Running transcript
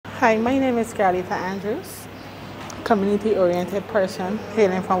Hi, my name is Carlitha Andrews, community-oriented person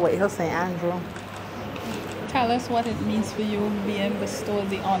hailing from White Hill, St. Andrew. Tell us what it means for you being bestowed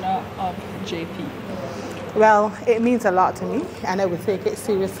the honor of JP. Well, it means a lot to me, and I would take it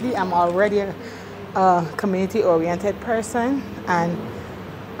seriously. I'm already a community-oriented person, and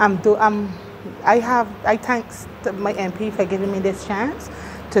I thank my MP for giving me this chance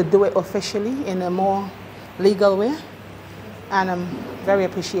to do it officially in a more legal way, and I'm very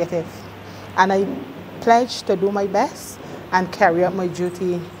appreciative. And I pledge to do my best and carry out my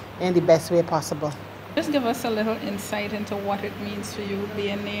duty in the best way possible. Just give us a little insight into what it means for you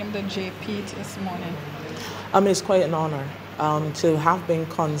being named a JP this morning. It's quite an honor to have been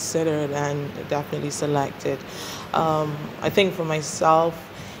considered and definitely selected. I think for myself,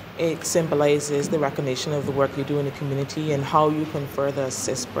 it symbolizes the recognition of the work you do in the community and how you can further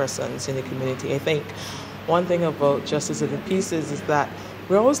assist persons in the community. I think one thing about Justice of the Peace is that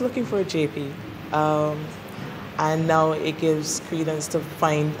we're always looking for a JP. And now it gives credence to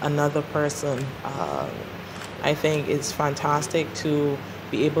find another person. I think it's fantastic to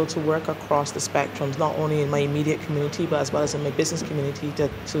be able to work across the spectrums, not only in my immediate community, but as well as in my business community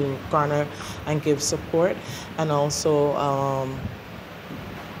to garner and give support, and also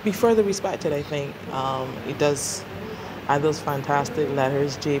be further respected, I think. It does add those fantastic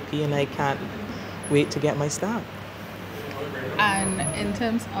letters, JP, and I can't wait to get my stamp. And in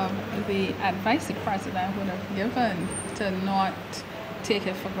terms of the advice the president would have given to not take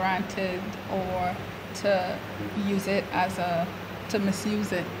it for granted or to use it to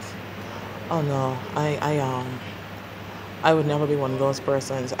misuse it. Oh no, I would never be one of those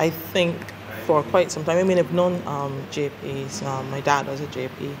persons. I think for quite some time, I've known JPs. My dad was a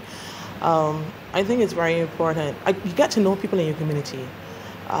JP. I think it's very important. You get to know people in your community.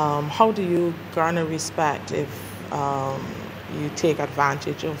 How do you garner respect if you take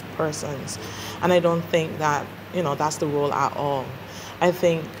advantage of persons? And I don't think that that's the role at all. I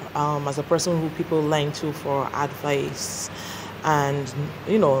think as a person who people lean to for advice and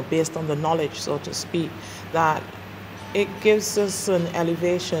based on the knowledge, so to speak, that it gives us an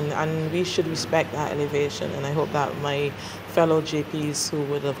elevation, and we should respect that elevation. And I hope that my fellow JPs who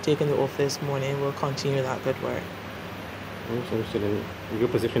would have taken the oath this morning will continue that good work. So in your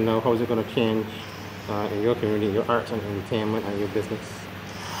position now, how is it going to change in your community, your arts and entertainment and your business?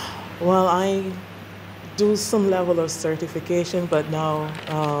 Well, I do some level of certification, but now,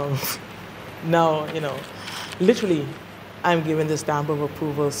 literally, I'm given the stamp of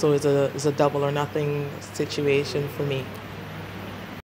approval, so it's a double or nothing situation for me.